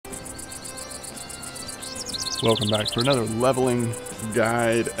Welcome back for another leveling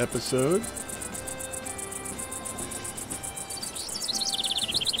guide episode. I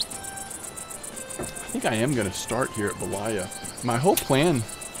think I am going to start here at Balaya. My whole plan...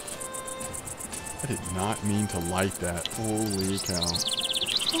 I did not mean to light that. Holy cow.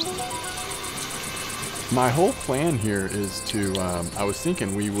 My whole plan here is to... I was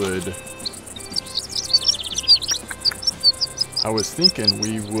thinking we would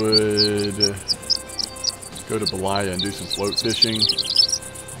go to Balaya and do some float fishing,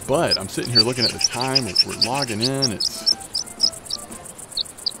 but I'm sitting here looking at the time. We're logging in. It's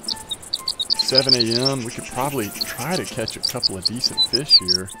 7 a.m. We could probably try to catch a couple of decent fish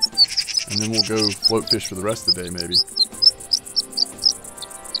here, and then we'll go float fish for the rest of the day, maybe.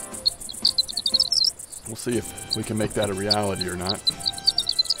 We'll see if we can make that a reality or not.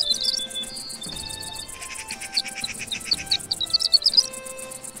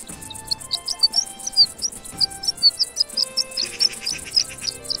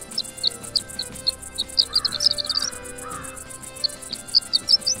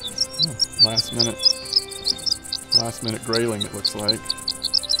 Last minute grayling, it looks like.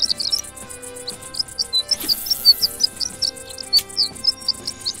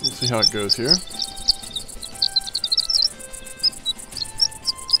 We'll see how it goes here.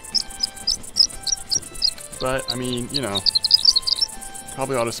 But, I mean, you know,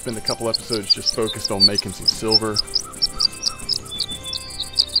 probably ought to spend a couple episodes just focused on making some silver.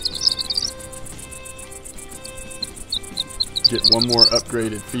 Get one more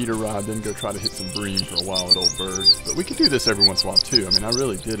upgraded feeder rod, then go try to hit some bream for a while at Old Berg. But we could do this every once in a while too. I mean, I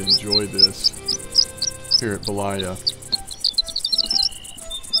really did enjoy this here at Balaya.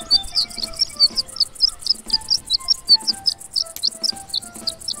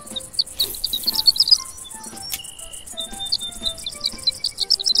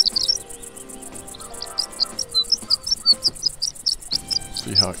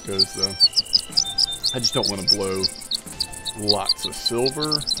 See how it goes though. I just don't want to blow lots of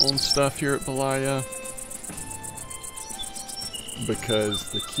silver on stuff here at Balaya, because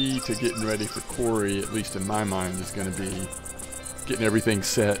the key to getting ready for quarry, at least in my mind, is going to be getting everything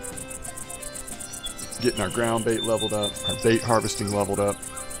set, getting our ground bait leveled up, our bait harvesting leveled up,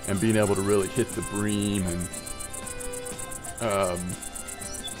 and being able to really hit the bream and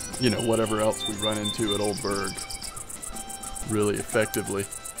you know, whatever else we run into at Old Berg really effectively.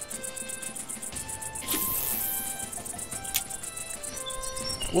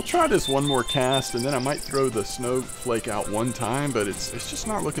 We'll try this one more cast, and then I might throw the snowflake out one time, but it's just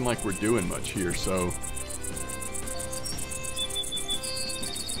not looking like we're doing much here, so...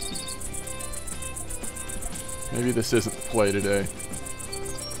 maybe this isn't the play today.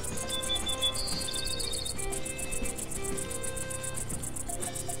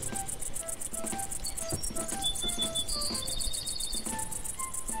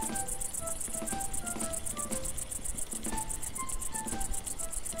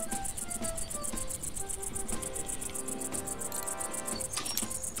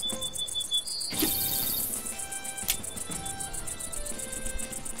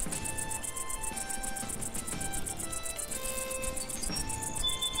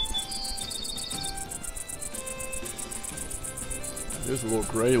 There's a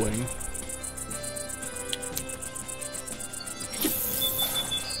little grayling.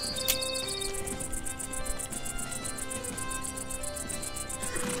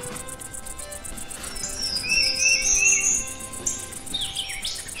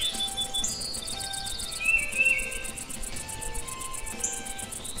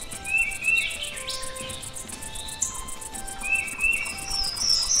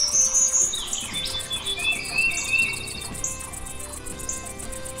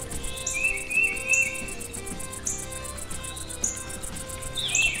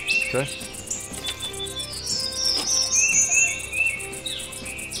 Okay.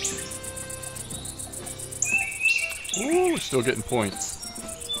 Ooh, we're still getting points.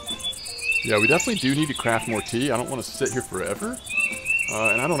 Yeah, we definitely do need to craft more tea. I don't want to sit here forever.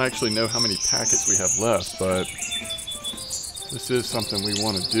 And I don't actually know how many packets we have left, but this is something we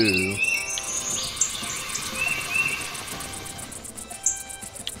want to do.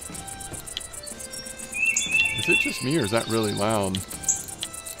 Is it just me, or is that really loud?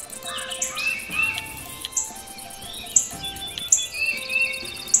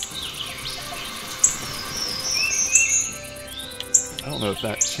 I don't know if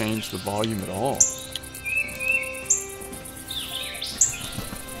that changed the volume at all.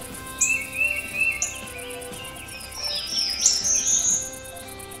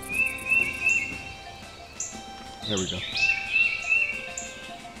 There we go.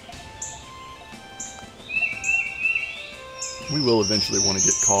 We will eventually want to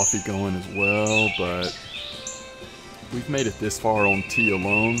get coffee going as well, but we've made it this far on tea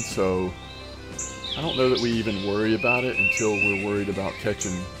alone, so I don't know that we even worry about it until we're worried about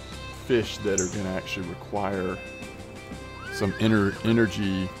catching fish that are going to actually require some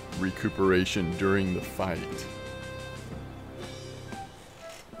energy recuperation during the fight.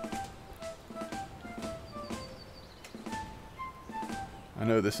 I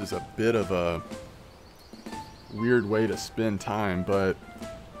know this is a bit of a weird way to spend time, but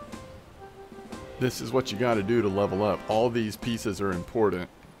this is what you got to do to level up. All these pieces are important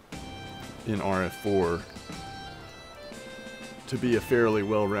in RF4 to be a fairly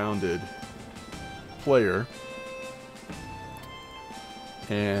well-rounded player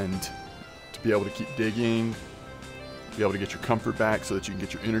and to be able to keep digging, to be able to get your comfort back so that you can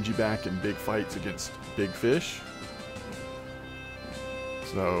get your energy back in big fights against big fish.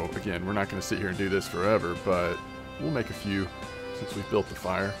 So again, we're not going to sit here and do this forever, but we'll make a few since we've built the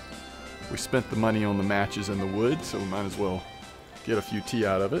fire. We spent the money on the matches and the wood, so we might as well get a few tea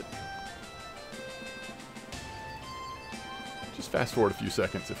out of it. Just fast forward a few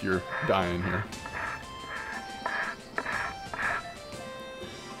seconds if you're dying here.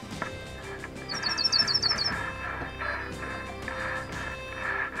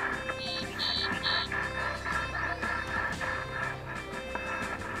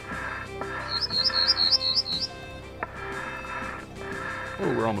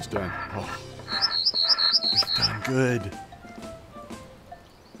 Oh, we're almost done. Oh, we've done good.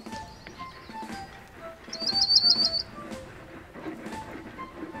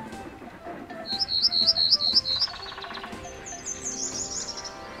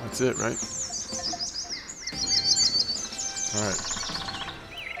 That's it, right? All right.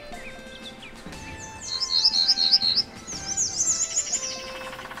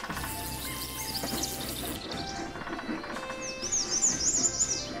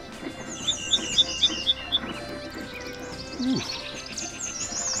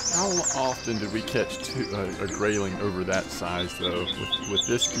 How often did we catch a grayling over that size, though? With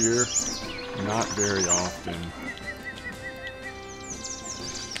this gear, not very often.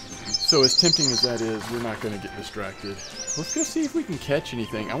 So as tempting as that is, we're not going to get distracted. Let's go see if we can catch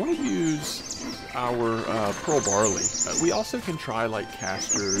anything. I want to use our pearl barley. We also can try like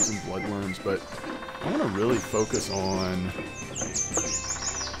casters and bloodworms, but I want to really focus on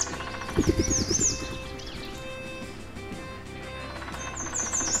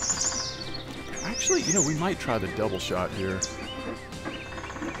actually, you know, we might try the double shot here.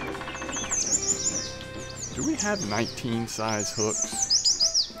 Do we have 19 size hooks?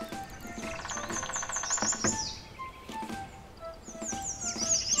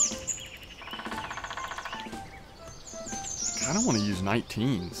 I don't want to use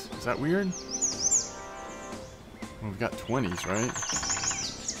 19s. Is that weird? Well, we've got 20s, right?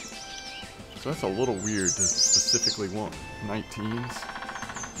 So that's a little weird to specifically want 19s.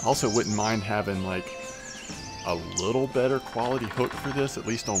 I also wouldn't mind having like a little better quality hook for this, at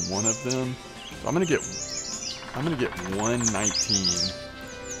least on one of them. So I'm gonna get one 19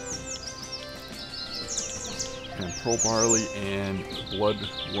 and pearl barley and blood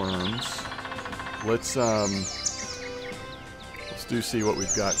worms. Let's do see what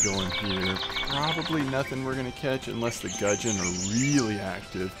we've got going here. Probably nothing we're gonna catch unless the gudgeon are really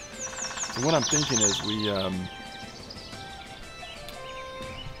active. So what I'm thinking is we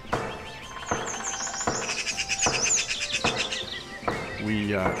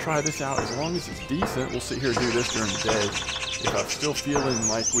try this out. As long as it's decent, we'll sit here and do this during the day. If I'm still feeling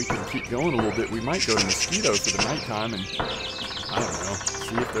like we can keep going a little bit, we might go to Mosquito for the nighttime and, I don't know,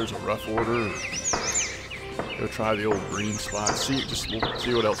 see if there's a rough order, or go try the old green spot. We'll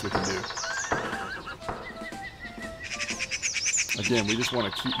see what else we can do. Again, we just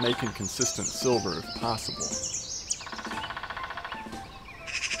want to keep making consistent silver if possible.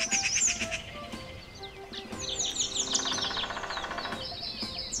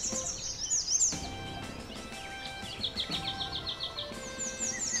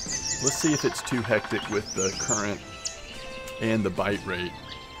 Let's see if it's too hectic with the current and the bite rate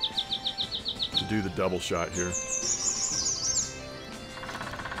to do the double shot here.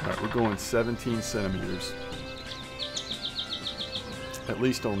 Alright, we're going 17 centimeters. At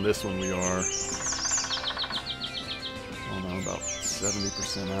least on this one we are. I don't know, about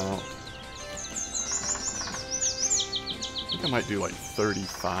 70% out. I think I might do like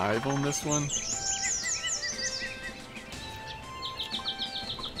 35 on this one.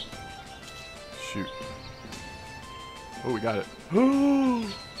 Shoot. Oh, we got it.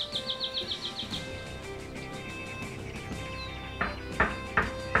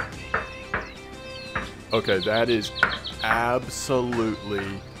 Okay, that is absolutely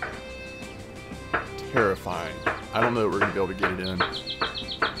terrifying. I don't know that we're going to be able to get it in.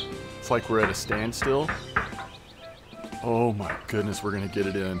 It's like we're at a standstill. Oh my goodness, we're going to get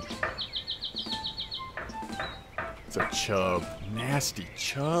it in. It's a chub. Nasty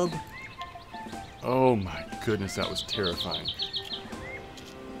chub. Oh my goodness, that was terrifying.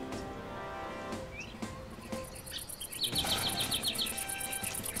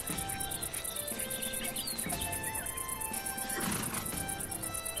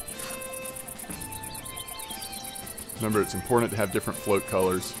 Remember, it's important to have different float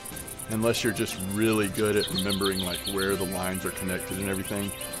colors, unless you're just really good at remembering like where the lines are connected and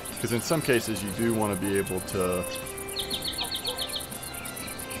everything. Because in some cases you do want to be able to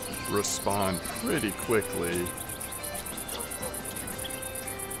respond pretty quickly.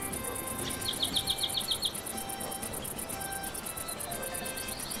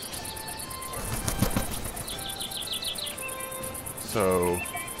 So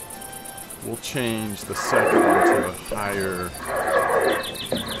we'll change the second one to a higher...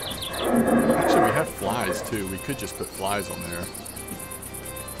 Actually, we have flies too. We could just put flies on there.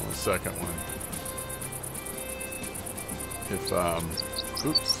 On the second one. If,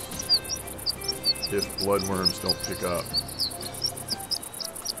 oops. If bloodworms don't pick up.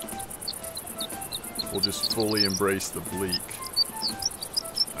 We'll just fully embrace the bleak.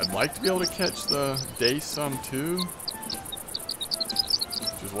 I'd like to be able to catch the dace some too.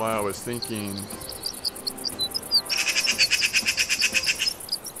 Which is why I was thinking...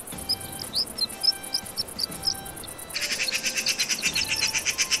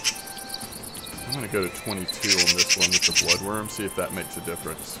 I'm going to go to 22 on this one with the bloodworm, see if that makes a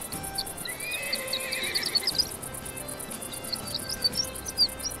difference.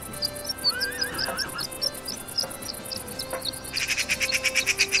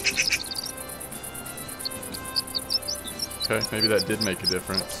 Okay, maybe that did make a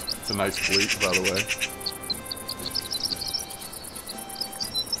difference. It's a nice bleak, by the way.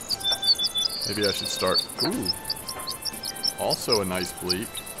 Maybe I should start... Ooh! Also a nice bleak.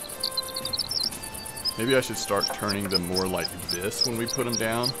 Maybe I should start turning them more like this when we put them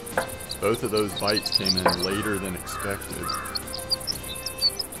down. Both of those bites came in later than expected.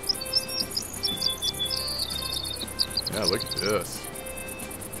 Yeah, look at this.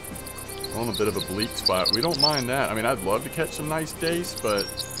 We're on a bit of a bleak spot. We don't mind that. I mean, I'd love to catch some nice dace, but...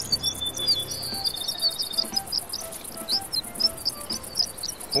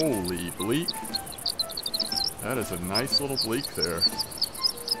 Holy bleak. That is a nice little bleak there.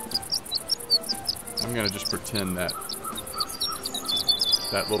 I'm going to just pretend that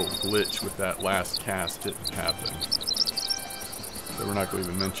that little glitch with that last cast didn't happen. So we're not going to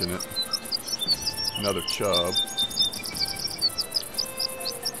even mention it. Another chub.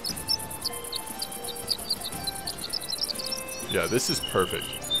 Yeah, this is perfect.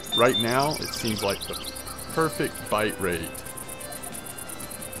 Right now, it seems like the perfect bite rate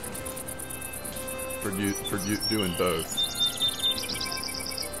for doing both.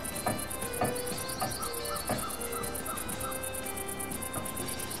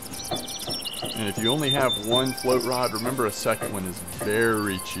 And if you only have one float rod, remember a second one is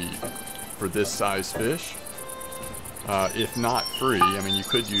very cheap for this size fish. If not free, I mean, you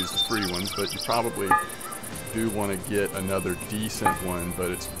could use the free ones, but you probably do want to get another decent one,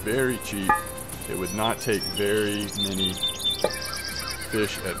 but it's very cheap. It would not take very many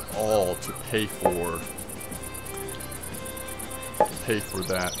fish at all to pay for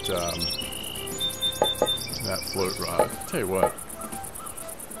that that float rod. Tell you what,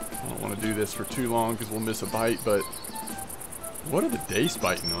 I don't want to do this for too long because we'll miss a bite, but what are the dace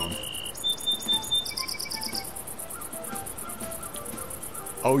biting on?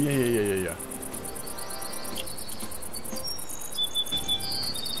 Oh yeah.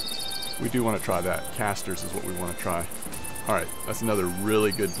 We do want to try that. Casters is what we want to try. Alright, that's another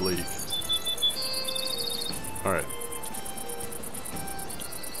really good bleak. Alright.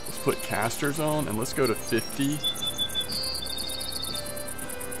 Let's put casters on and let's go to 50.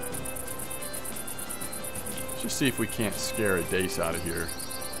 Let's just see if we can't scare a dace out of here.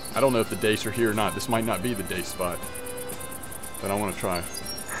 I don't know if the dace are here or not. This might not be the dace spot. But I want to try.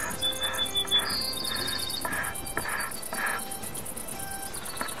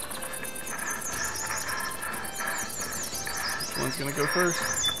 One's gonna go first.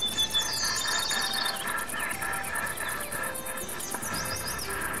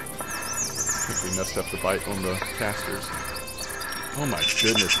 I think we messed up the bite on the casters. Oh my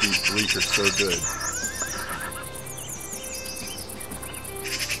goodness, these bleak are so good.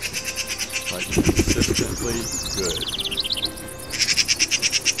 Like consistently good.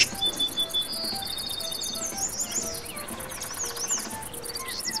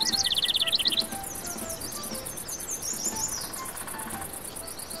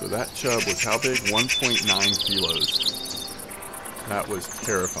 that chub was how big? 1.9 kilos. That was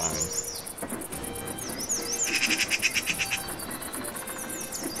terrifying.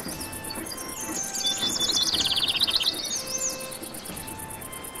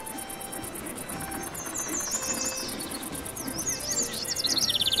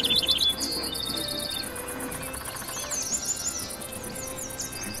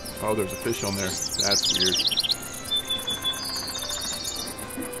 Oh, there's a fish on there. That's weird.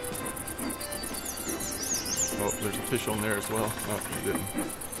 Oh, there's a fish on there as well. Oh, he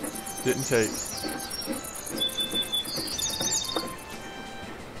didn't take.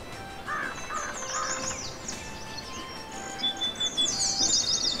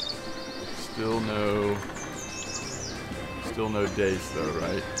 Still no dace though,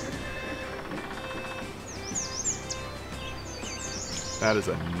 right? That is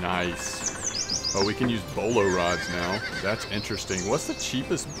a nice. Oh, we can use bolo rods now. That's interesting. What's the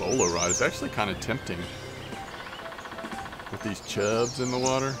cheapest bolo rod? It's actually kind of tempting. With these chubs in the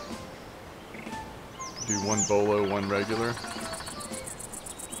water. Do one bolo, one regular.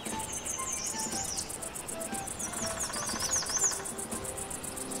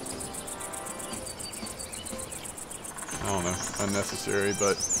 I don't know, unnecessary,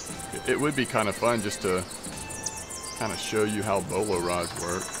 but it would be kind of fun just to kind of show you how bolo rods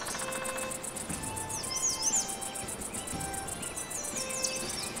work.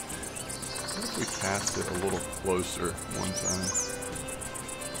 What if we cast it a little closer one time?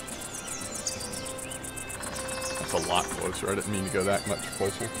 That's a lot closer. I didn't mean to go that much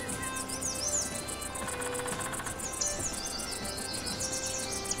closer.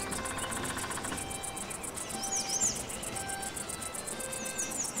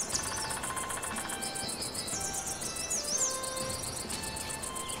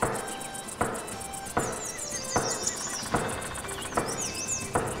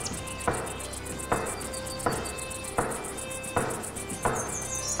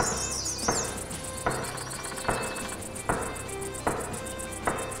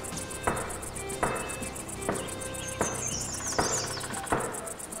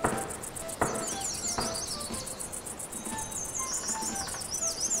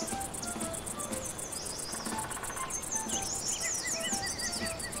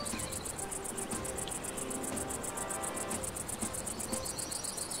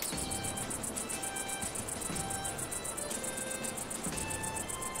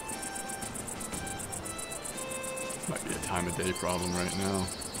 Might be a time of day problem right now.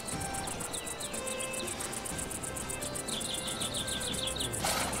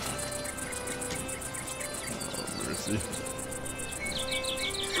 Oh, mercy.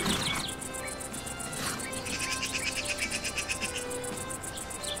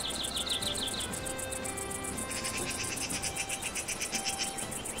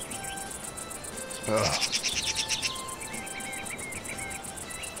 Ugh.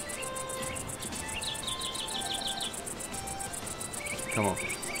 Come on.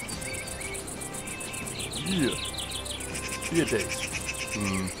 Yeah. Be a dace.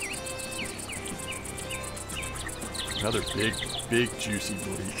 Another big juicy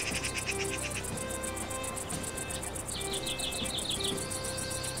bleak.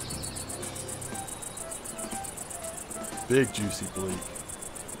 Big juicy bleak.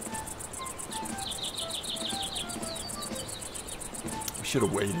 We should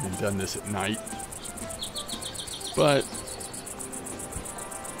have waited and done this at night. But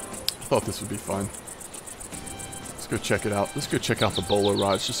I thought this would be fun. Let's go check it out. Let's go check out the bolo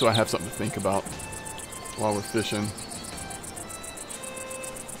rods just so I have something to think about while we're fishing.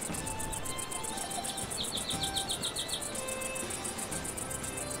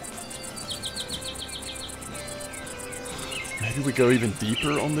 Maybe we go even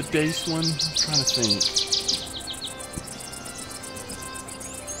deeper on the dace one? I'm trying to think.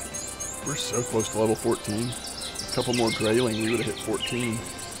 We're so close to level 14. A couple more grayling, we would have hit 14.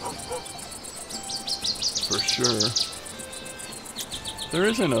 For sure. There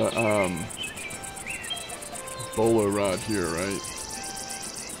isn't a bolo rod here, right?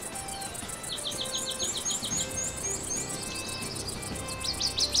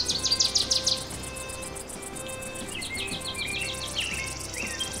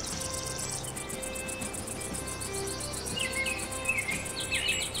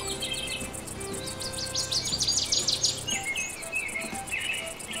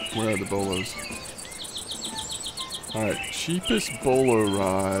 Where are the bolos? Alright, cheapest bolo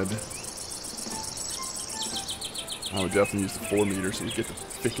rod. I would definitely use the 4 meter so we get the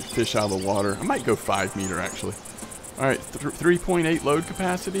fish out of the water. I might go 5 meter actually. Alright, 3.8 load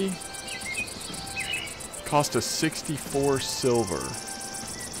capacity. Cost us 64 silver.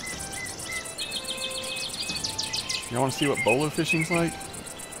 Y'all want to see what bolo fishing's like?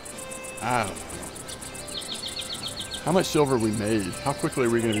 I don't know. How much silver we made? How quickly are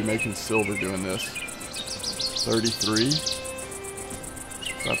we going to be making silver doing this? 33.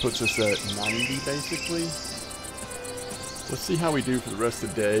 So that puts us at 90 basically. Let's see how we do for the rest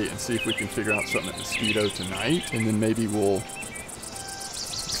of the day and see if we can figure out something at Mosquito tonight, and then maybe we'll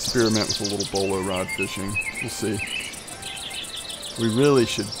experiment with a little bolo rod fishing. We'll see. We really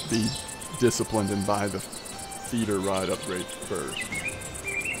should be disciplined and buy the feeder rod upgrade first.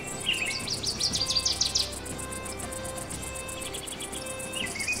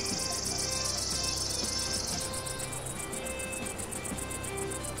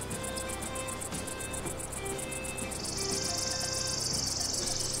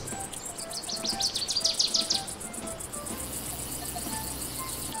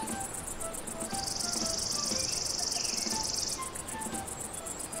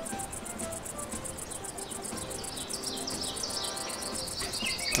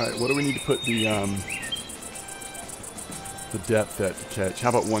 Alright, what do we need to put the depth at to catch? How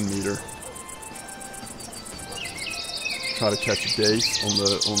about 1 meter? Try to catch a dace on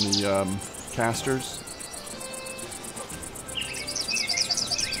the casters.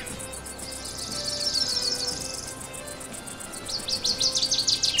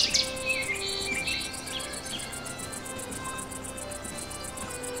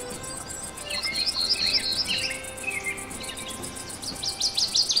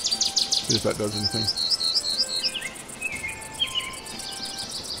 See if that does anything.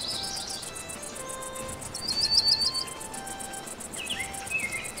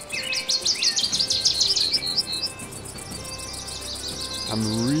 I'm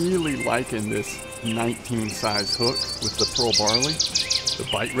really liking this 19 size hook with the pearl barley. The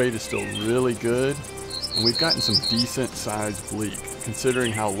bite rate is still really good, and we've gotten some decent sized bleak.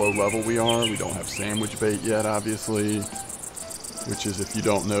 Considering how low level we are, we don't have sandwich bait yet, obviously. Which is, if you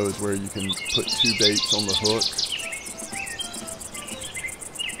don't know, is where you can put 2 baits on the hook.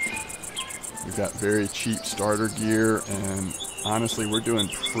 We've got very cheap starter gear, and honestly, we're doing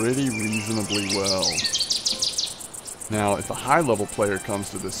pretty reasonably well. Now, if a high-level player comes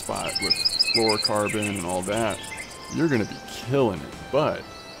to this spot with fluorocarbon and all that, you're going to be killing it. But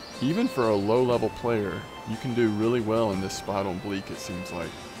even for a low-level player, you can do really well in this spot on bleak, it seems like.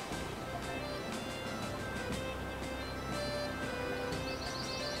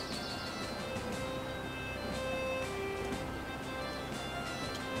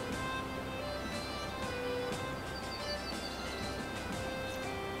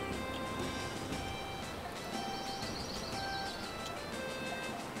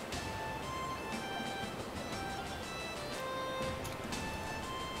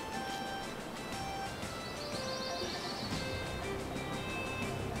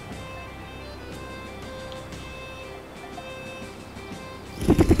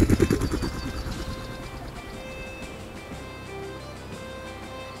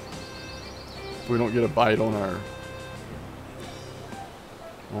 If we don't get a bite on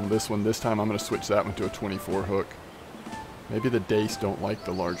this one this time, I'm going to switch that one to a 24 hook. Maybe the dace don't like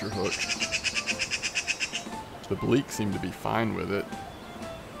the larger hook. The bleak seem to be fine with it.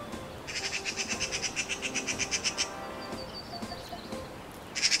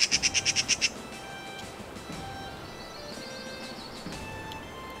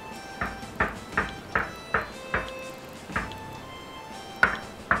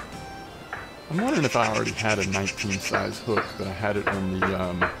 I'm wondering if I already had a 19 size hook, but I had it on the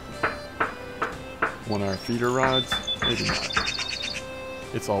one of our feeder rods. Maybe not.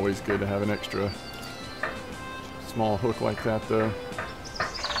 It's always good to have an extra small hook like that, though.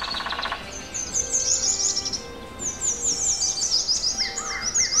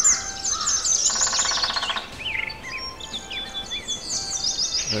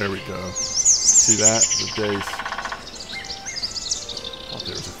 There we go. See that? The dace. Thought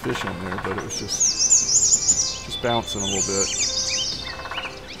there was a fish on there, but it was just bouncing a little bit.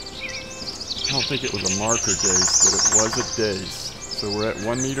 I don't think it was a marker dace, but it was a dace. So we're at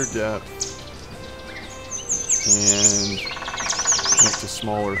 1 meter depth and next to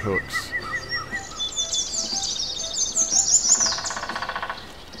smaller hooks.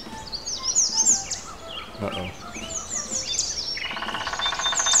 Uh-oh.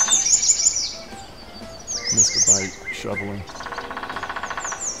 Missed a bite, shoveling.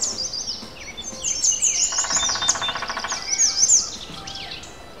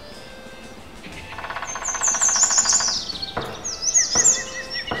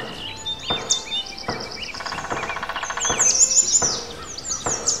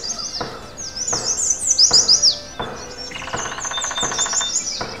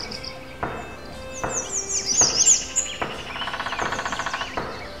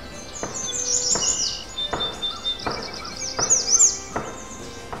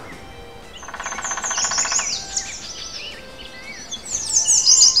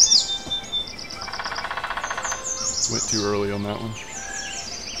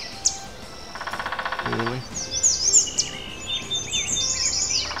 clearly.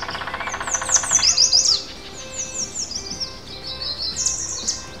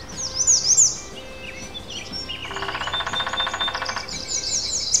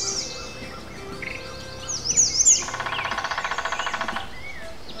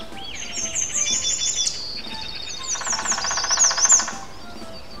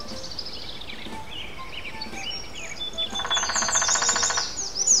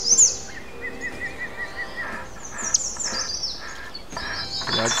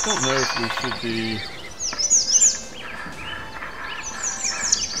 I just don't know if we should be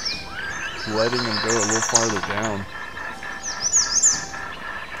letting him go a little farther down.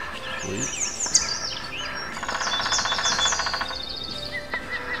 Please.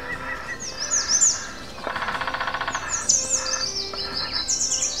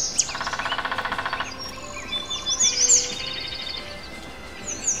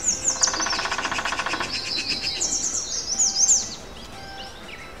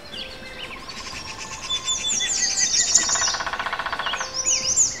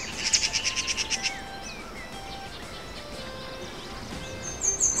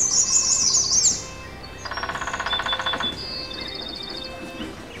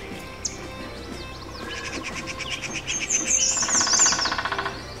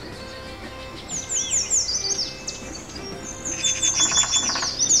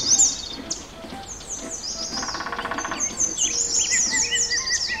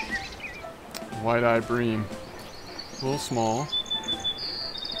 White-eye bream. A little small.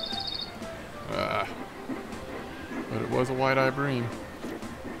 But it was a white-eye bream.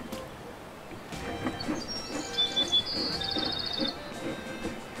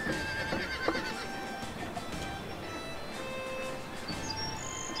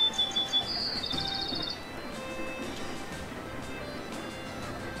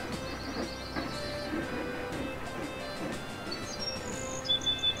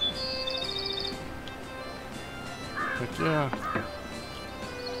 But yeah.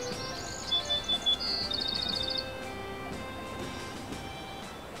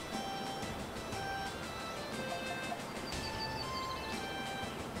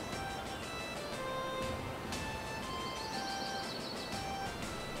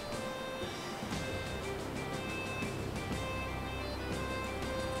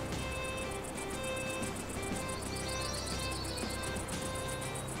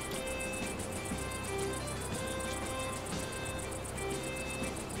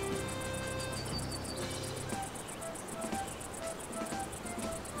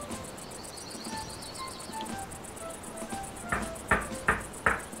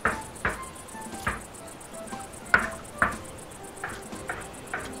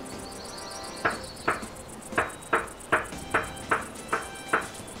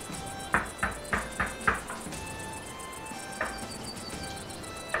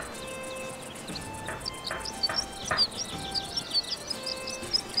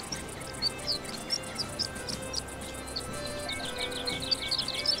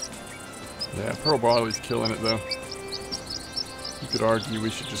 Yeah, pearl barley's killing it though. You could argue we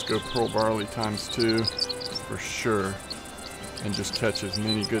should just go pearl barley ×2 for sure, and just catch as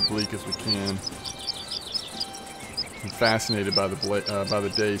many good bleak as we can. I'm fascinated by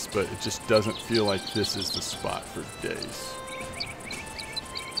the dace, but it just doesn't feel like this is the spot for dace.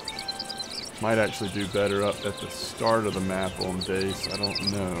 Might actually do better up at the start of the map on dace. I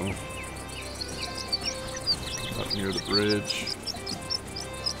don't know. Up near the bridge.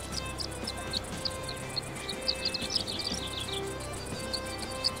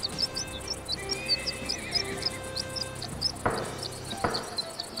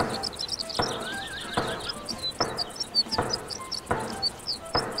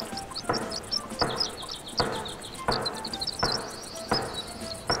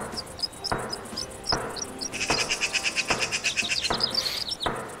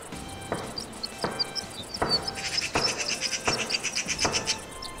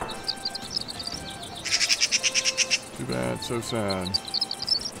 Too bad, so sad.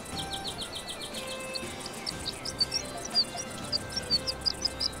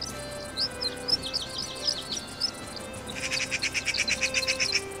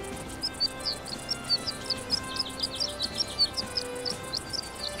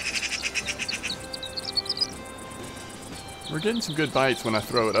 We're getting some good bites when I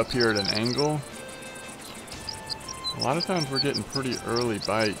throw it up here at an angle. A lot of times we're getting pretty early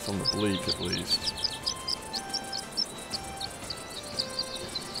bites on the bleak at least.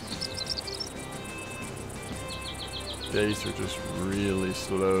 Dace are just really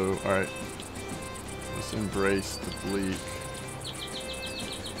slow. Alright, let's embrace the bleak.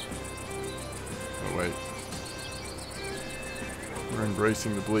 Oh wait,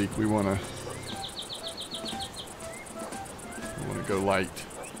 embracing the bleak. We want to go light.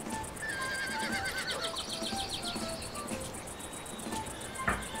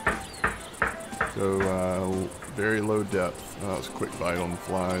 So very low depth. That was a quick bite on the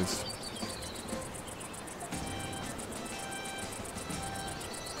flies.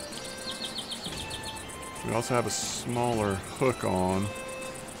 We also have a smaller hook on.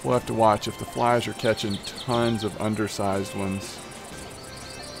 We'll have to watch if the flies are catching tons of undersized ones.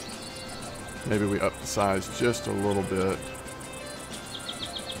 Maybe we up the size just a little bit.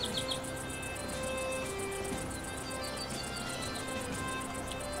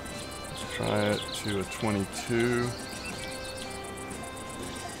 Let's try it to a 22.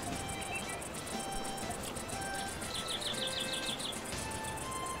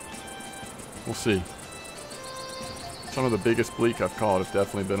 We'll see. Some of the biggest bleak I've caught have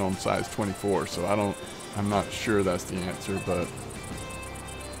definitely been on size 24, so I'm not sure that's the answer, but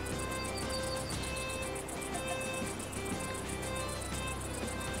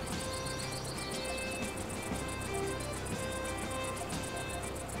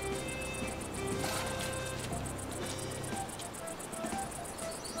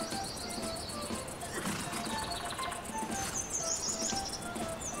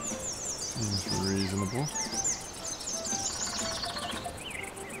seems reasonable.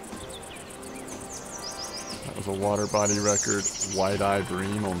 That was a water body record, white-eye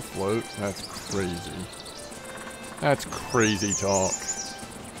bream on float. That's crazy. That's crazy talk.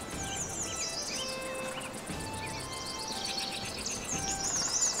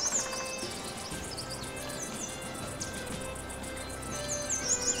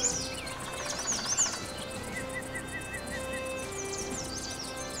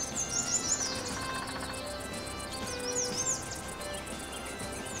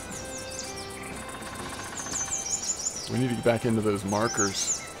 We need to get back into those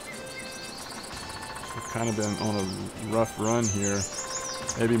markers. We've kind of been on a rough run here.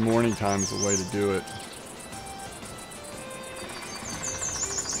 Maybe morning time is the way to do it.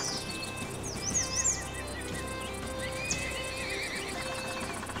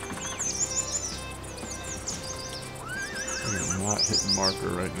 We are not hitting marker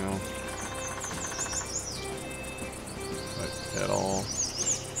right now. Like, at all.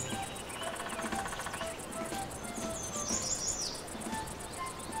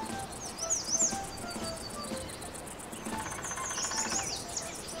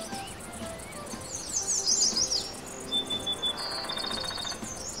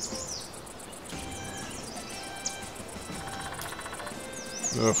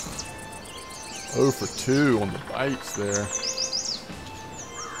 Ugh. 0 for 2 on the bites there.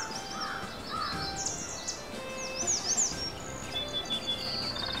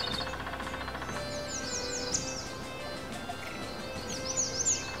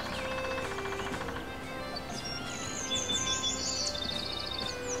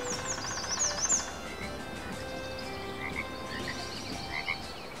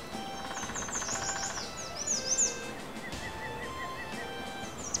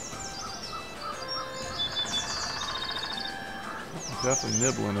 Definitely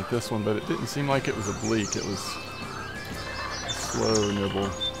nibbling at this one, but it didn't seem like it was a bleak. It was a slow nibble.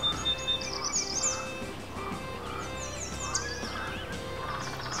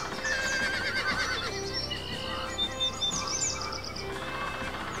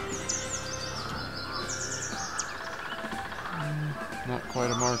 Not quite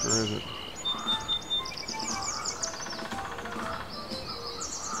a marker, is it?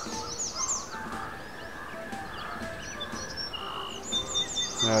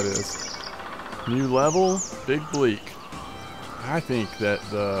 That is. New level, big bleak. I think that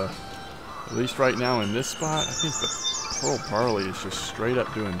at least right now in this spot, I think the pearl barley is just straight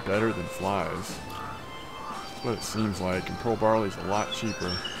up doing better than flies. That's what it seems like, and pearl barley is a lot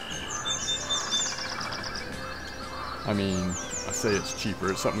cheaper. I mean, I say it's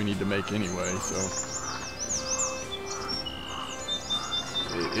cheaper, it's something we need to make anyway, so.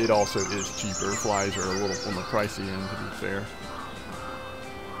 It also is cheaper. Flies are a little on the pricey end, to be fair.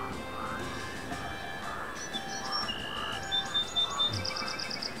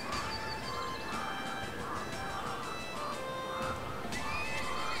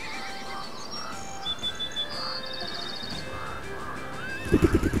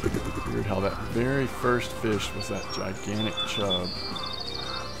 Weird how that very first fish was that gigantic chub.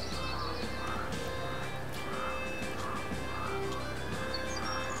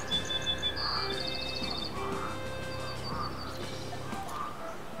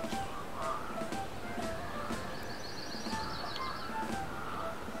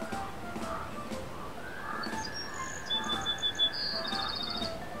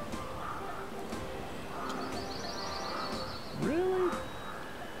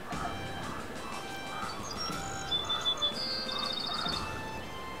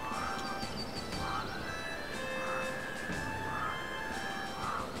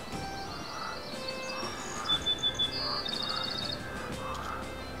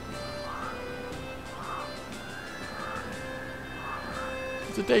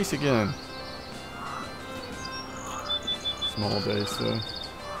 a dace again. Small dace though.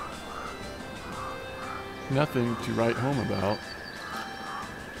 Nothing to write home about.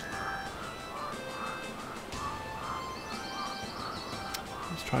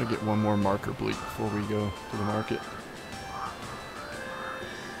 Let's try to get one more marker bleak before we go to the market.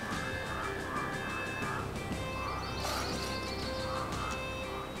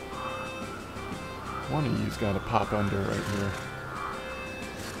 One of you's got to pop under right here.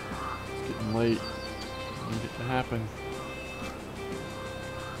 It's getting late. I need it to happen.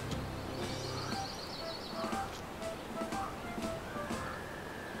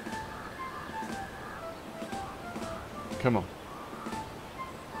 Come on.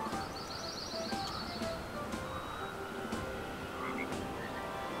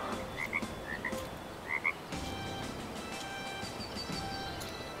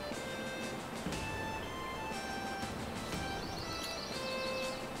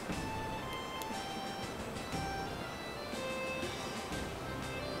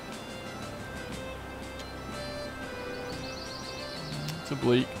 It's a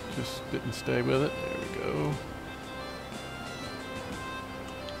bleak, just didn't stay with it. There we go.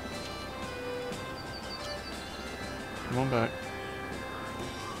 Come on back.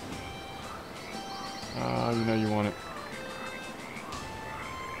 Ah, you know you want it.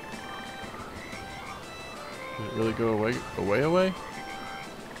 Did it really go away?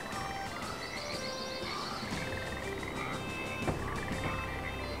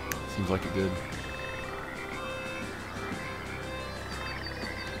 Seems like it did.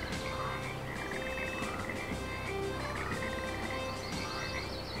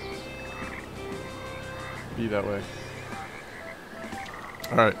 Be that way.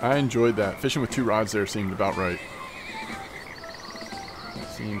 Alright, I enjoyed that. Fishing with 2 rods there seemed about right.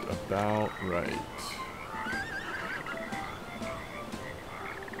 That seemed about right.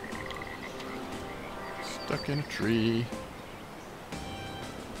 Stuck in a tree.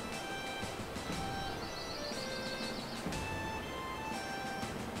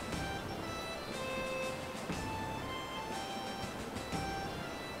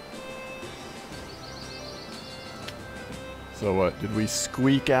 So what, did we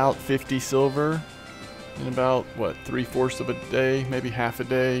squeak out 50 silver in about, what, 3/4 of a day, maybe half a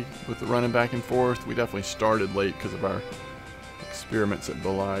day with the running back and forth? We definitely started late because of our experiments at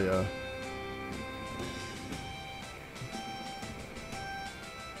Belaya.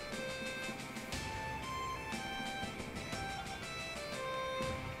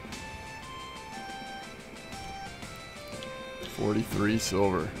 $43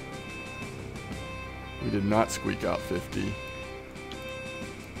 silver. We did not squeak out 50.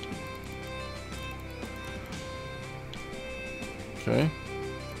 Okay.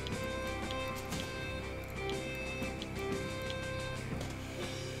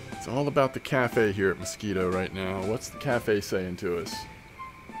 It's all about the cafe here at Mosquito right now. What's the cafe saying to us?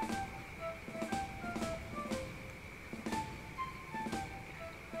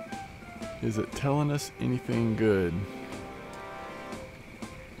 Is it telling us anything good?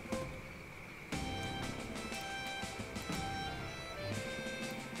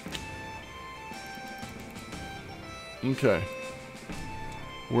 Okay.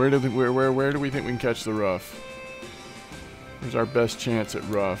 Where do we think we can catch the rough? Where's our best chance at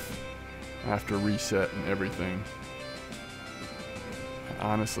rough after reset and everything? I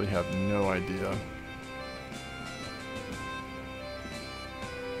honestly have no idea.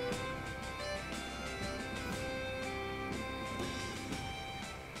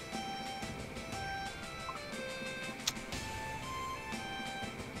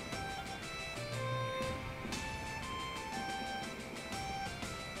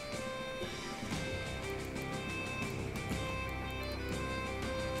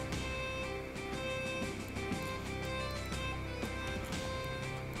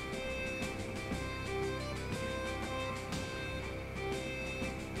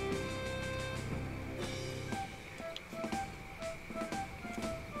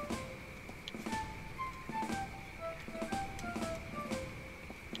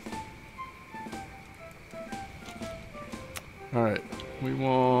 Alright, we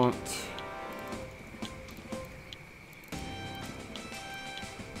want...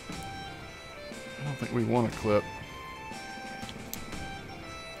 I don't think we want a clip.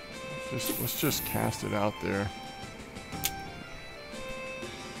 Let's just cast it out there.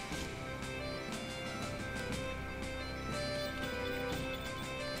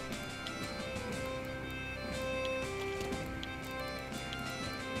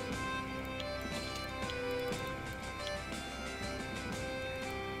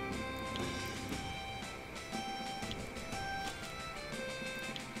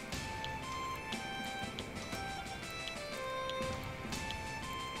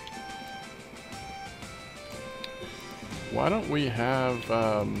 Why don't we have,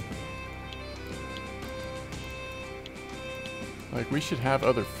 like, we should have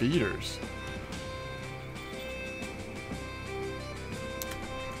other feeders.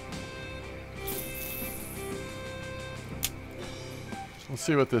 Let's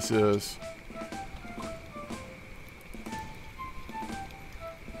see what this is.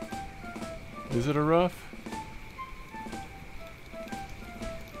 Is it a rough?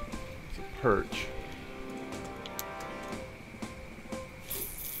 It's a perch.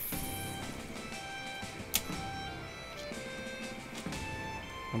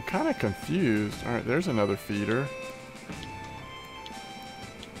 I'm kind of confused. Alright, there's another feeder.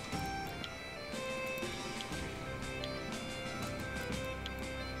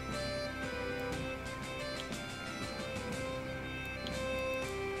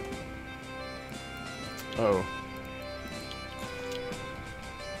 Oh.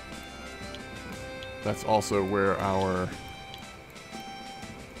 That's also where our...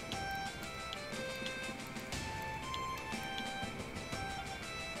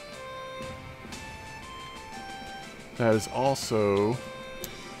 That is also...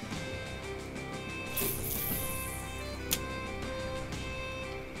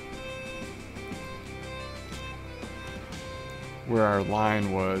 where our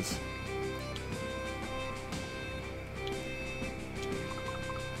line was.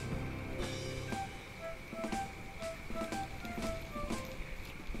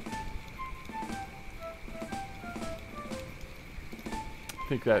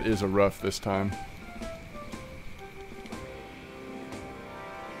 I think that is a rough this time.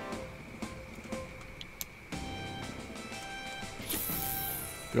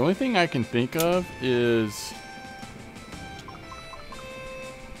 The only thing I can think of is...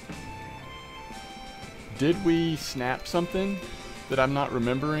 Did we snap something that I'm not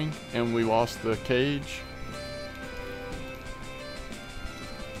remembering and we lost the cage?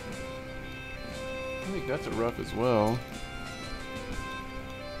 I think that's a rough as well.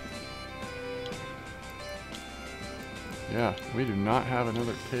 Yeah, we do not have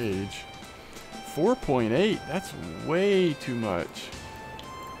another cage. 4.8, that's way too much.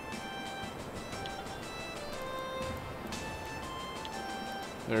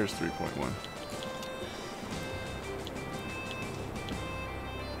 There's 3.1.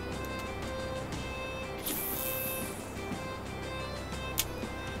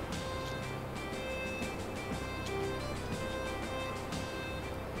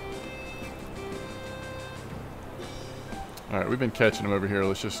 Alright, we've been catching them over here.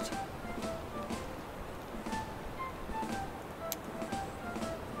 Let's just...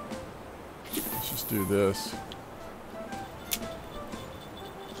 do this.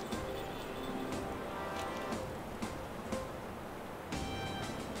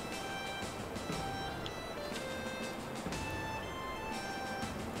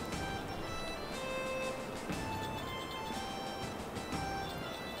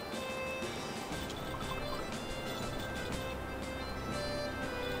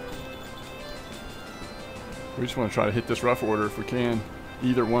 We just want to try to hit this rough order if we can.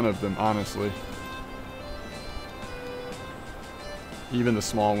 Either one of them, honestly. Even the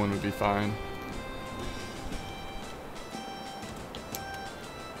small one would be fine.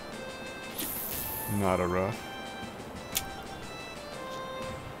 Not a rough.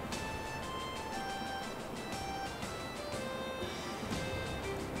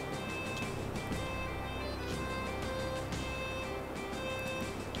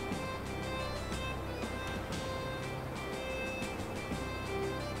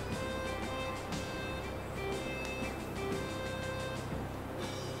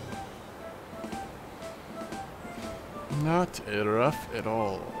 Not rough at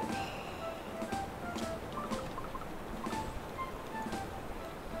all.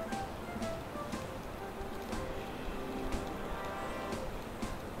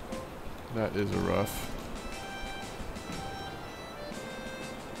 That is a rough.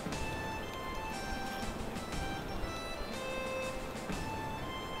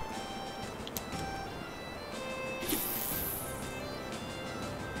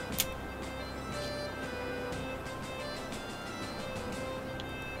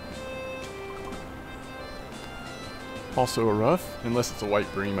 Also a rough, unless it's a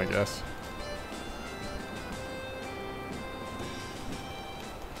white bream, I guess.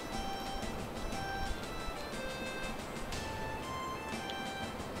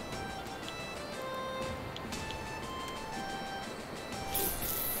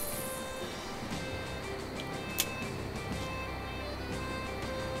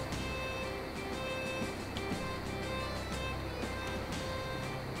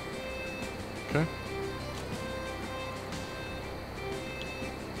 Okay.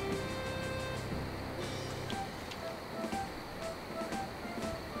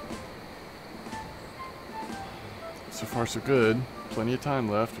 So far so good. Plenty of time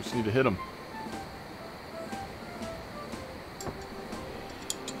left. We just need to hit them.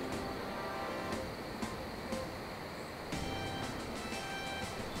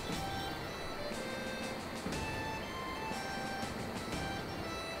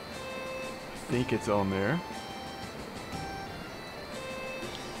 I think it's on there.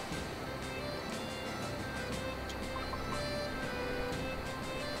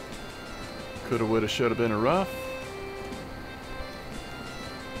 Coulda, woulda, shoulda been a rough.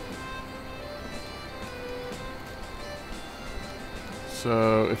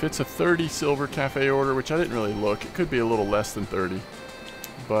 So if it's a 30 silver cafe order, which I didn't really look, it could be a little less than 30.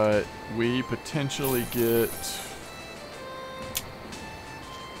 But we potentially get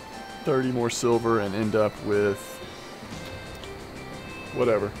 30 more silver and end up with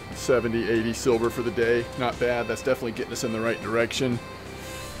whatever, 70, 80 silver for the day. Not bad. That's definitely getting us in the right direction.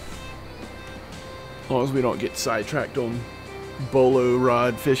 As long as we don't get sidetracked on bolo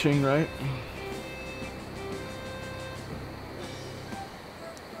rod fishing, right?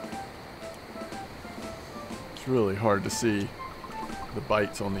 It's really hard to see the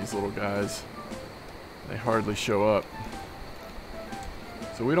bites on these little guys. They hardly show up.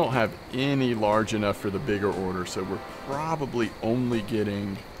 So we don't have any large enough for the bigger order, so we're probably only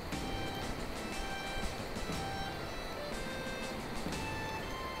getting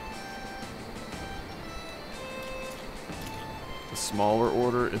the smaller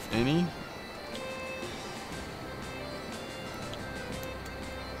order, if any.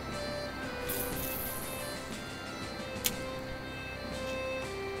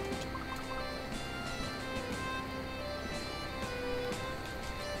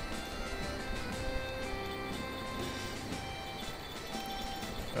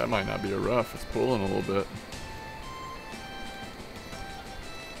 That might not be a rough. It's pulling a little bit.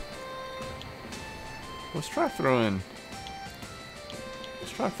 Let's try throwing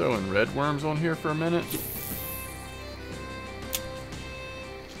red worms on here for a minute.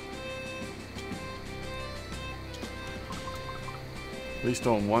 At least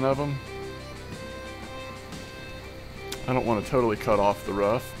on one of them. I don't want to totally cut off the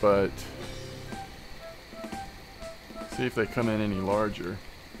rough, but see if they come in any larger.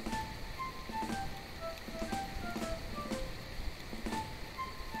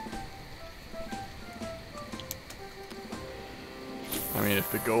 I mean,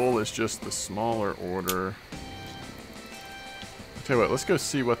 if the goal is just the smaller order, I'll tell you what, let's go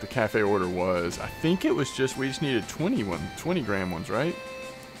see what the cafe order was. I think it was just, we just needed 20 gram ones, right?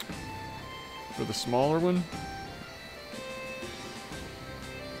 For the smaller one.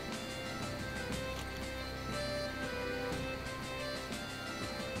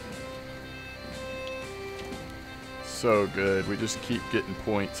 So good, we just keep getting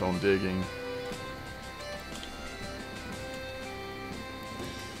points on digging.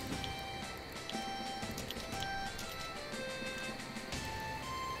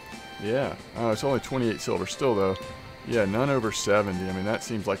 Yeah, oh, it's only 28 silver still though. Yeah, none over 70. I mean, that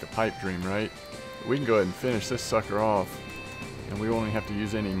seems like a pipe dream, right? We can go ahead and finish this sucker off, and we won't even have to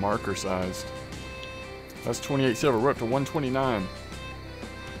use any marker sized. That's 28 silver. We're up to 129.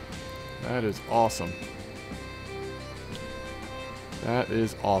 That is awesome. That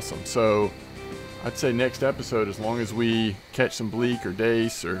is awesome. So I'd say next episode, as long as we catch some bleak or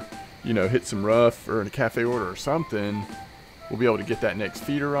dace or, you know, hit some rough or in a cafe order or something, we'll be able to get that next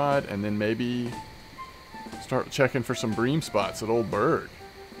feeder rod and then maybe start checking for some bream spots at Old Berg.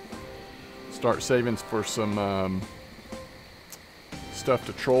 Start saving for some stuff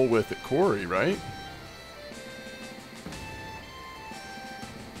to troll with at Quarry, right?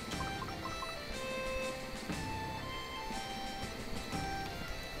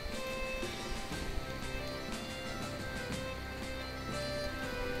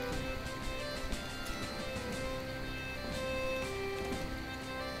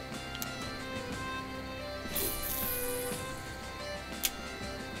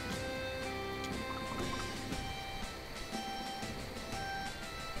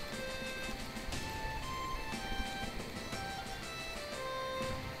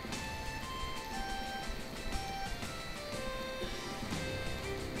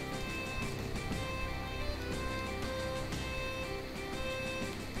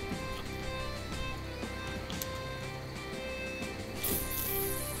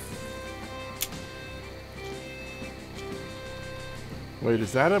 Wait,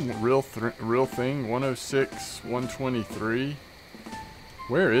 is that a real thing? 106, 123?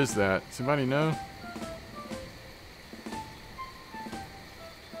 Where is that? Somebody know?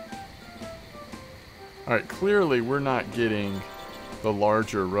 Alright, clearly we're not getting the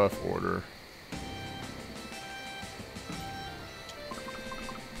larger rough order.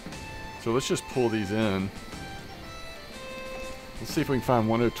 So let's just pull these in. Let's see if we can find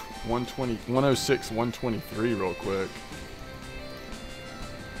 106, 123 real quick.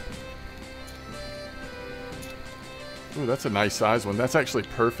 Ooh, that's a nice size one. That's actually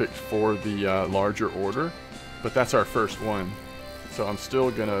perfect for the larger order, but that's our first one. So I'm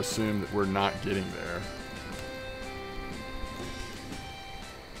still going to assume that we're not getting there.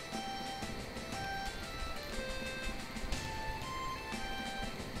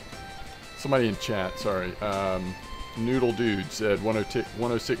 Somebody in chat, sorry. Noodle Dude said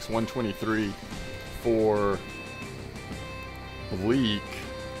 106, 123 for bleak.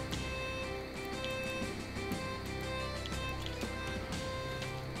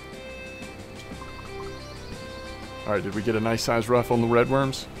 Alright, did we get a nice size rough on the red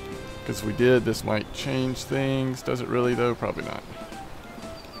worms? Because if we did, this might change things. Does it really though? Probably not.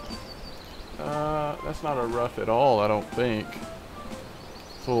 That's not a rough at all, I don't think.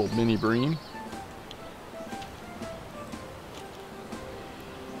 It's a little mini bream.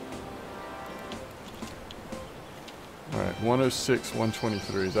 Alright, 106,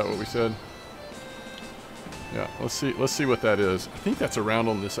 123. Is that what we said? Yeah, let's see what that is. I think that's around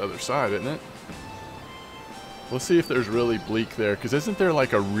on this other side, isn't it? Let's see if there's really bleak there, because isn't there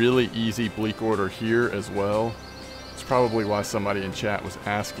like a really easy bleak order here as well? It's probably why somebody in chat was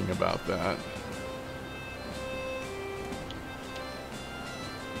asking about that.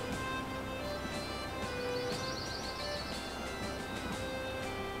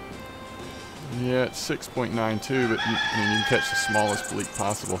 Yeah, it's 6.92, but I mean, you can catch the smallest bleak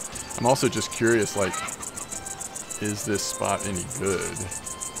possible. I'm also just curious, like, is this spot any good?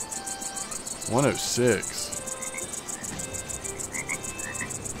 106.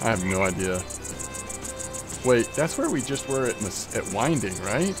 I have no idea. Wait, that's where we just were at Winding,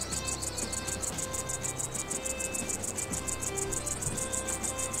 right?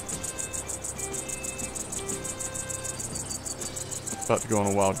 About to go on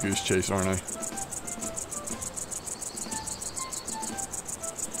a wild goose chase, aren't I?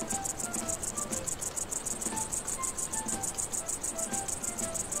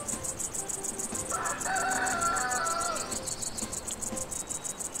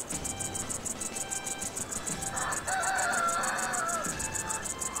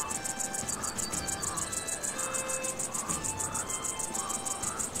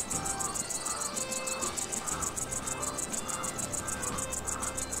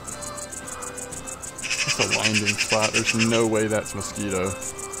 That's a winding spot. There's no way that's mosquito.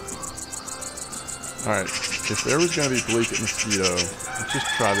 Alright, if there was going to be bleak at mosquito, let's just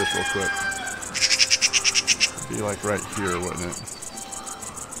try this real quick. It'd be like right here, wouldn't it?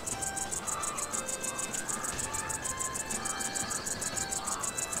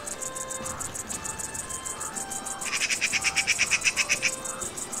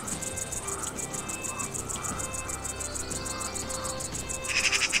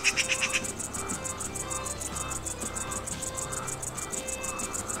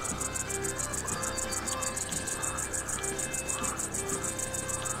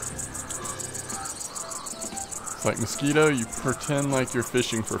 Like mosquito, you pretend like you're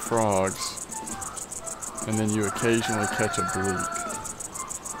fishing for frogs, and then you occasionally catch a bleak.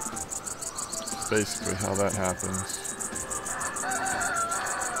 That's basically how that happens.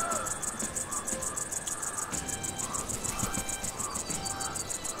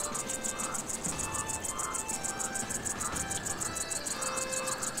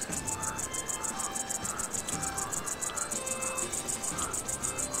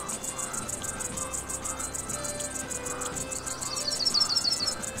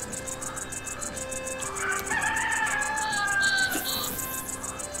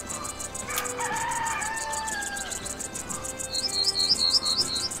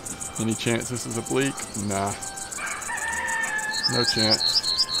 Any chance this is a bleak? Nah. No chance.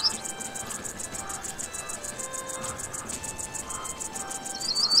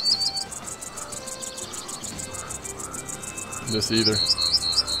 This either.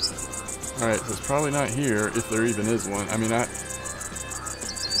 Alright, so it's probably not here, if there even is one. I mean, I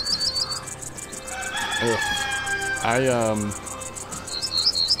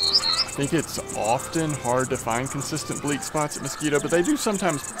think it's often hard to find consistent bleak spots at mosquito, but they do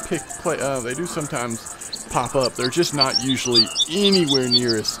sometimes they do sometimes pop up. They're just not usually anywhere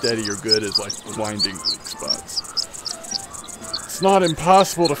near as steady or good as like the winding bleak spots. It's not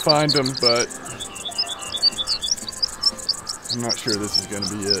impossible to find them, but I'm not sure this is going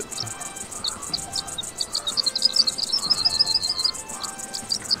to be it.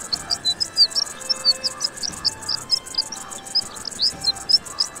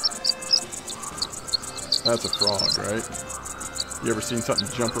 That's a frog, right? You ever seen something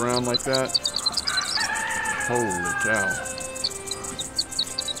jump around like that? Holy cow.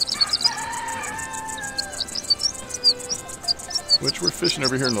 Which we're fishing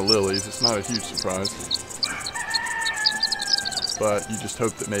over here in the lilies. It's not a huge surprise. But you just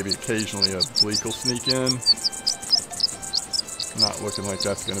hope that maybe occasionally a bleak will sneak in. Not looking like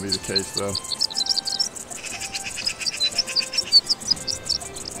that's going to be the case though.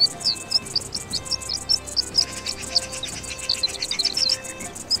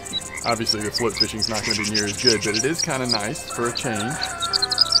 Obviously the float fishing is not going to be near as good, but it is kind of nice for a change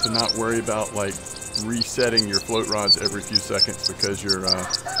to not worry about like resetting your float rods every few seconds because you're,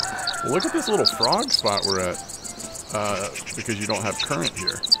 look at this little frog spot we're at, because you don't have current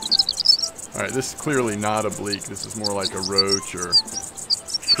here. Alright, this is clearly not a bleak, this is more like a roach or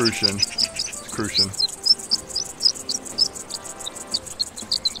crucian. It's crucian.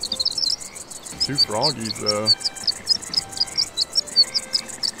 2 froggies though.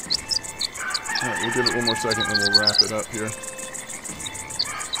 Alright, we'll give it one more second and we'll wrap it up here.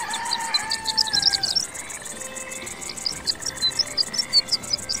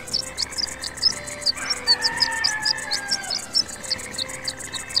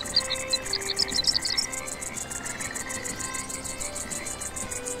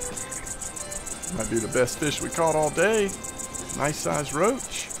 Might be the best fish we caught all day. Nice sized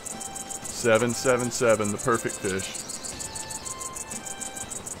roach. 777, the perfect fish.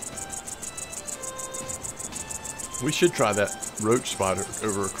 We should try that roach spot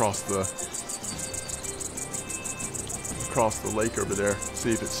over across the lake over there.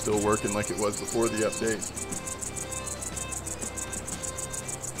 See if it's still working like it was before the update.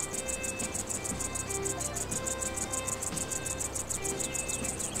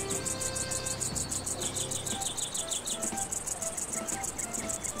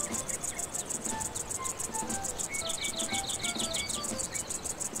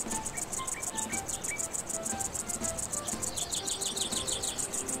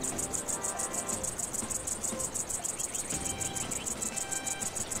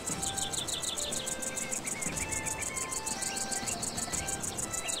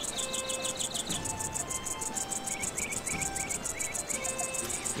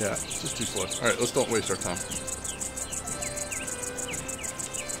 Yeah, it's just too slow. Alright, let's don't waste our time.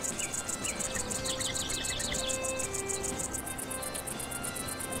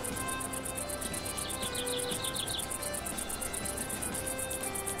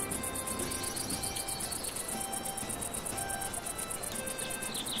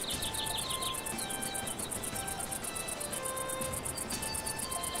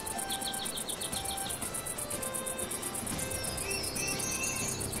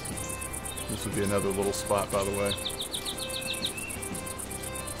 This would be another little spot, by the way.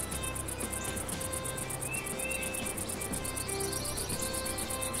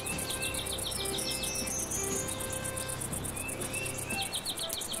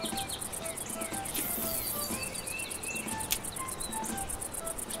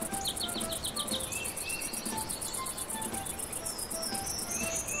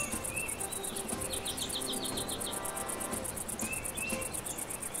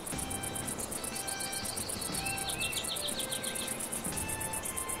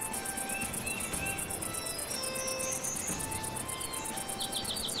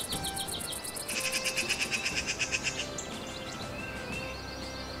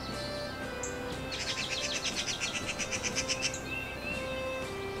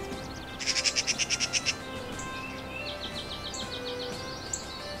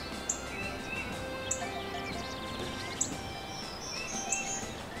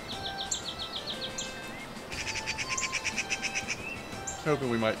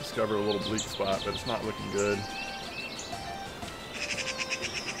 Hoping we might discover a little bleak spot, but it's not looking good.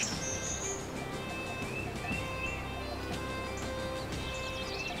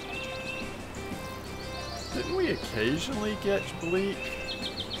 Didn't we occasionally get bleak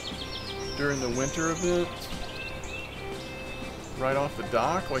during the winter event? Right off the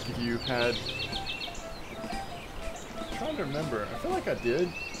dock? Like if you had... I'm trying to remember. I feel like I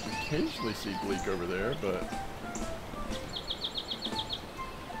did occasionally see bleak over there, but...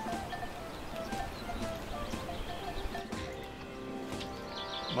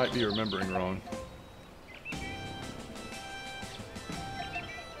 Might be remembering wrong.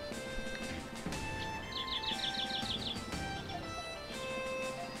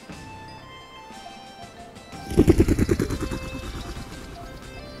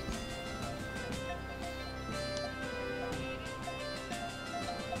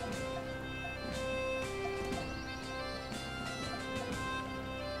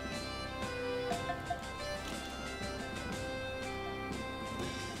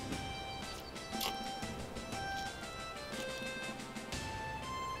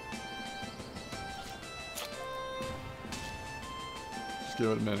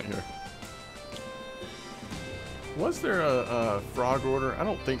 give it a minute here. Was there a frog order? I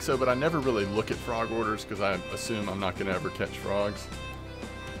don't think so, but I never really look at frog orders because I assume I'm not going to ever catch frogs.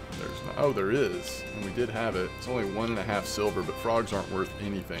 There's not, oh, there is. And we did have it. It's only 1.5 silver, but frogs aren't worth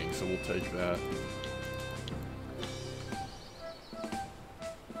anything, so we'll take that.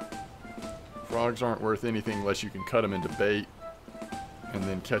 Frogs aren't worth anything unless you can cut them into bait and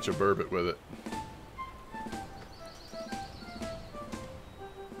then catch a burbot with it.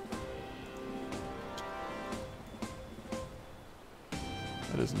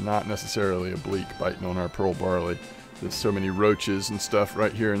 That is not necessarily a bleak biting on our pearl barley. There's so many roaches and stuff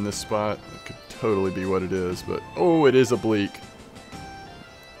right here in this spot. It could totally be what it is, but oh, it is a bleak.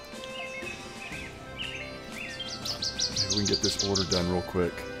 Maybe we can get this order done real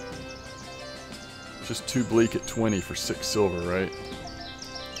quick. Just 2 bleak at 20 for 6 silver, right?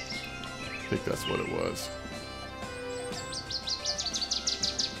 I think that's what it was.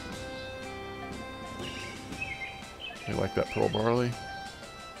 You like that pearl barley?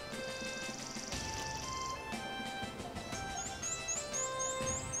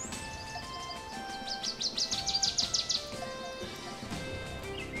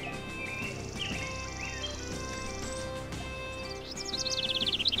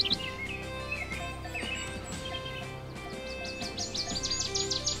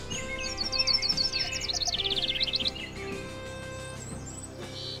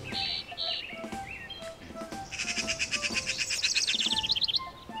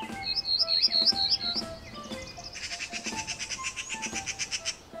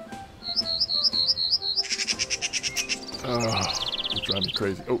 Oh, it'll drive me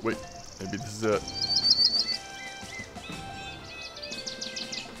crazy. Oh, wait. Maybe this is it.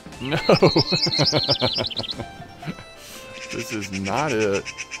 No! This is not it.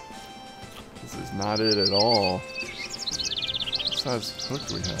 This is not it at all. What size hook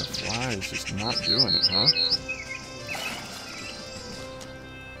do we have? Fly is just not doing it, huh?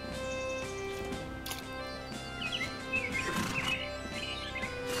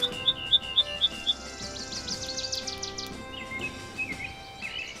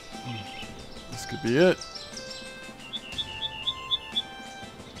 Could be it.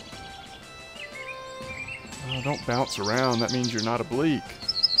 Oh, don't bounce around. That means you're not a bleak.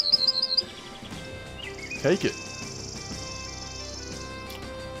 Take it.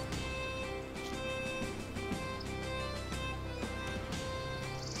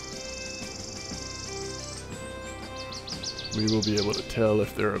 We will be able to tell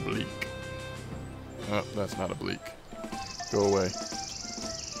if they're a bleak. Oh, that's not a bleak. Go away.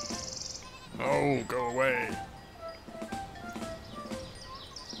 Oh, go away.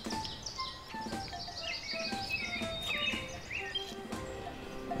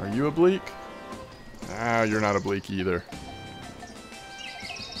 Are you a bleak? Ah, you're not a bleak either.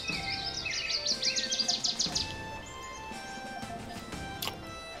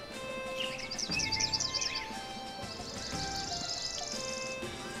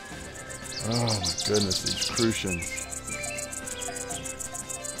 Oh my goodness, these crucians.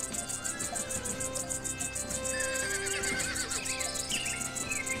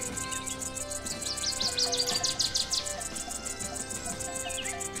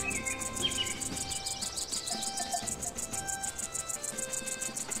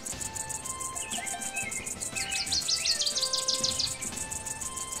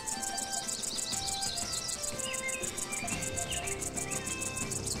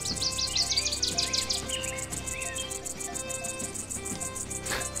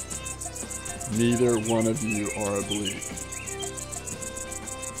 Neither one of you are a bleak.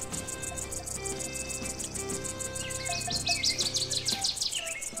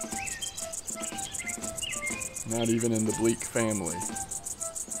 Not even in the bleak family.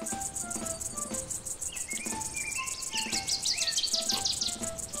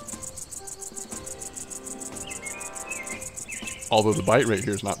 Although the bite rate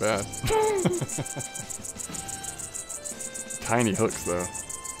here is not bad. Tiny hooks though.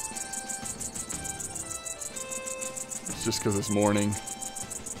 Just because it's morning.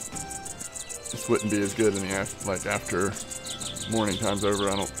 This wouldn't be as good in the after morning time's over,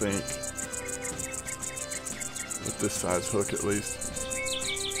 I don't think. With this size hook at least.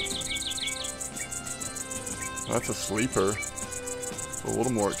 Well, that's a sleeper. It's a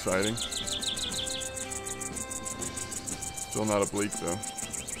little more exciting. Still not a bleak though.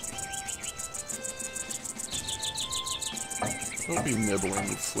 Don't be nibbling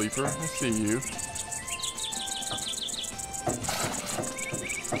with sleeper. I see you.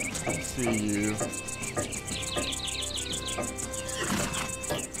 See you.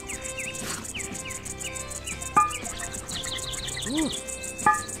 Ooh.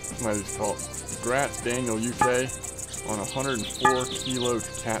 Might just call it Grats Daniel UK on 104 kilo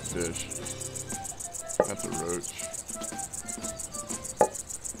catfish. That's a roach.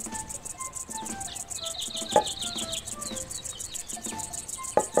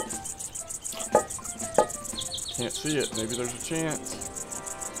 Can't see it. Maybe there's a chance.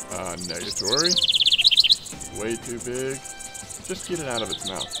 Negatory. Way too big. Just get it out of its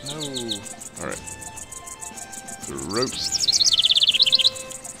mouth. No. Alright. It's a roach.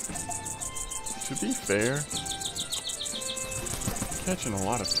 To be fair, catching a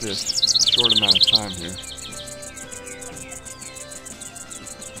lot of fish in a short amount of time here.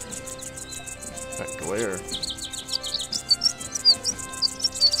 That glare.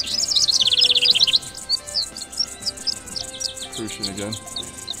 Crucian again.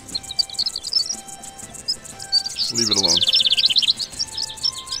 Leave it alone.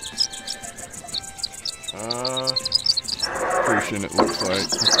 Crucian, it looks like.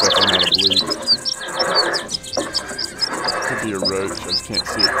 It's definitely not a bleak. Could be a roach. I just can't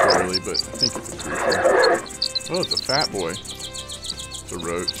see it clearly, but I think it's a crucian. Oh, it's a fat boy. It's a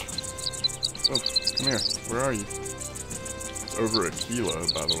roach. Oh, come here. Where are you? It's over a kilo,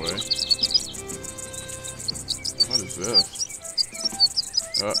 by the way. What is this?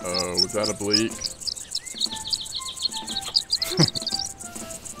 Uh-oh, was that a bleak?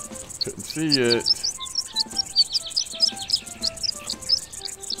 Couldn't see it.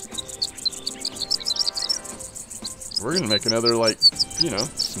 We're gonna make another, like, you know,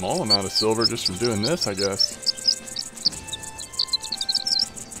 small amount of silver just from doing this, I guess.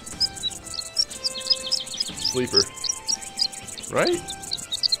 Sleeper. Right?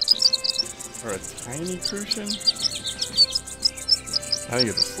 Or a tiny crucian? I think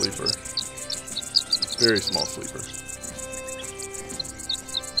it's a sleeper. Very small sleeper.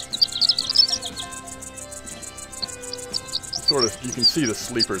 Sort of, you can see the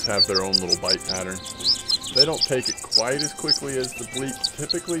sleepers have their own little bite pattern. They don't take it quite as quickly as the bleaks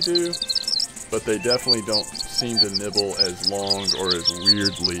typically do, but they definitely don't seem to nibble as long or as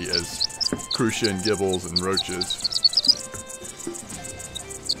weirdly as crucian, gibbles, and roaches.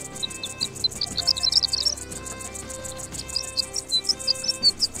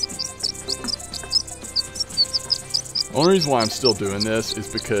 Only reason why I'm still doing this is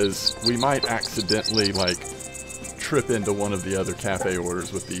because we might accidentally, like, trip into one of the other cafe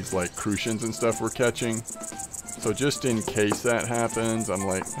orders with these, like, crucians and stuff we're catching. So just in case that happens, I'm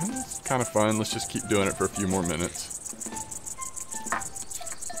like, it's kind of fun. Let's just keep doing it for a few more minutes.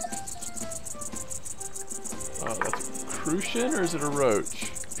 Oh, that's a crucian, or is it a roach?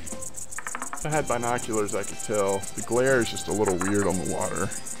 If I had binoculars, I could tell. The glare is just a little weird on the water.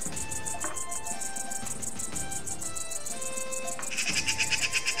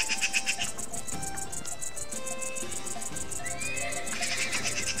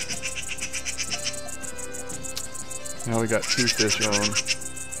 Now we got two fish on.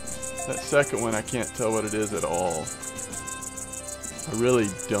 That second one, I can't tell what it is at all. I really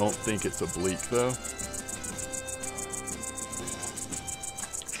don't think it's a bleak, though.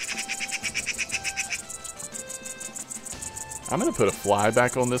 I'm going to put a fly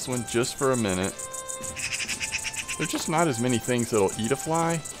back on this one just for a minute. There's just not as many things that'll eat a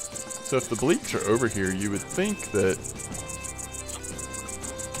fly. So if the bleaks are over here, you would think that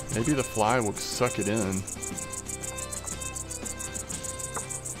maybe the fly will suck it in.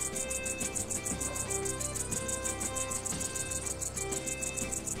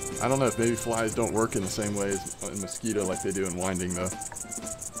 I don't know if baby flies don't work in the same way as a mosquito like they do in winding, though.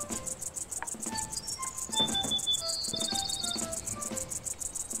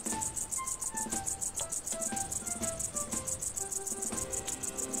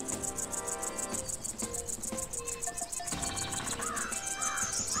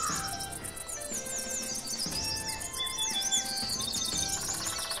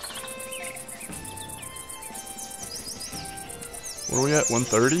 What are we at?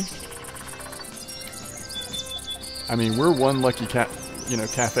 130? I mean, we're one lucky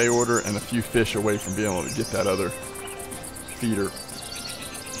cafe order and a few fish away from being able to get that other feeder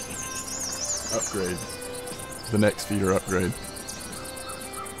upgrade. The next feeder upgrade.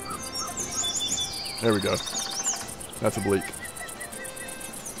 There we go. That's a bleak.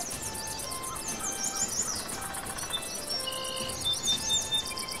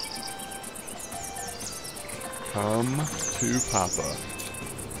 Come to Papa.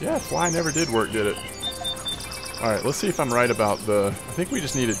 Yeah, fly never did work, did it? Alright, let's see if I'm right about the... I think we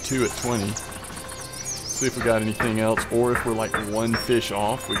just needed 2 at 20. See if we got anything else, or if we're like one fish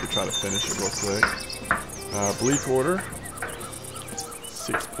off, we could try to finish it real quick. Bleak order.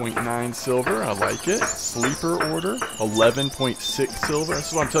 6.9 silver, I like it. Sleeper order, 11.6 silver. This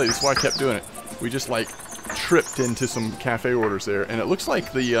is what I'm telling you, this is why I kept doing it. We just like tripped into some cafe orders there, and it looks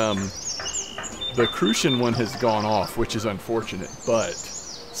like the Crucian one has gone off, which is unfortunate, but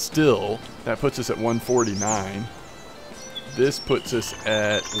still, that puts us at 149. This puts us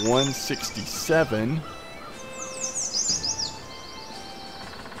at 167.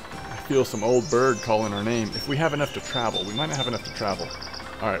 I feel some old bird calling our name. If we have enough to travel, we might not have enough to travel.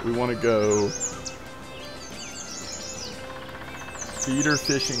 Alright, we want to go feeder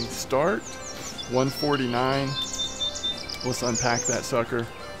fishing start, 149. Let's unpack that sucker.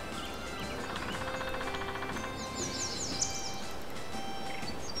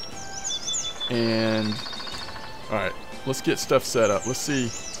 And, alright, let's get stuff set up. Let's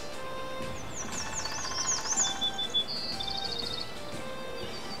see.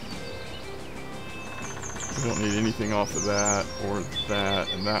 We don't need anything off of that or that,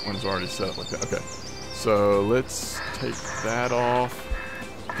 and that one's already set up like that. Okay, so let's take that off,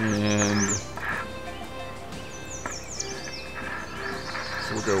 and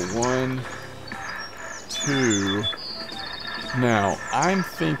so we'll go 1, 2. Now, I'm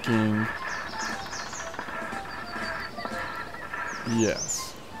thinking,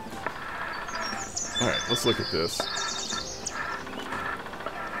 yes. Alright, let's look at this.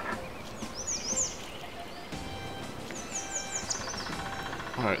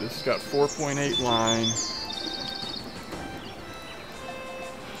 Alright, this has got 4.8 line.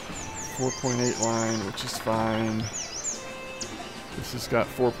 4.8 line, which is fine. This has got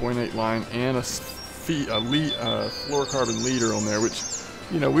 4.8 line and a fluorocarbon leader on there, which,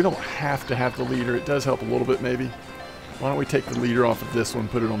 you know, we don't have to have the leader. It does help a little bit, maybe. Why don't we take the leader off of this one,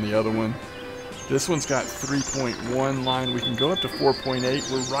 put it on the other one. This one's got 3.1 line. We can go up to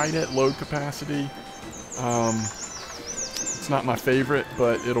 4.8. We're right at load capacity. It's not my favorite,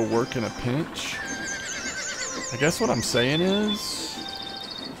 but it'll work in a pinch. I guess what I'm saying is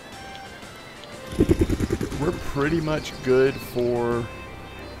we're pretty much good for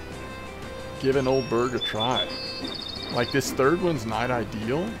giving Old Berg a try. Like, this third one's not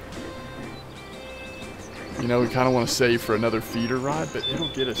ideal. You know, we kind of want to save for another feeder rod, but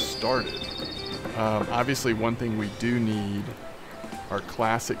it'll get us started. Obviously, one thing we do need are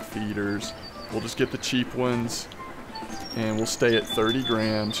classic feeders. We'll just get the cheap ones, and we'll stay at 30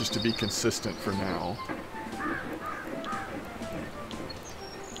 grams just to be consistent for now.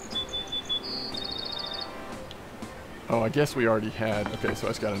 Oh, I guess we already had. Okay, so I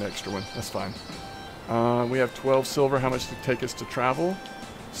just got an extra one. That's fine. We have 12 silver. How much did it take us to travel?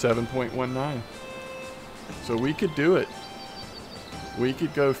 7.19. So we could do it. We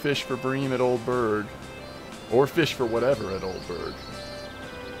could go fish for bream at Old Berg, or fish for whatever at Old Berg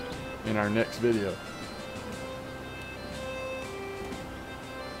in our next video.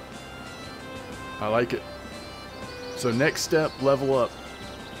 I like it. So next step, level up.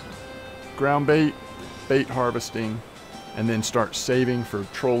 Ground bait, bait harvesting, and then start saving for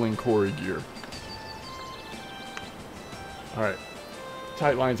trolling quarry gear. Alright.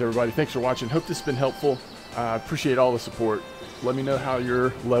 Tight lines, everybody. Thanks for watching. Hope this has been helpful. I appreciate all the support. Let me know how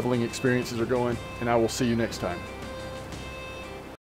your leveling experiences are going, and I will see you next time.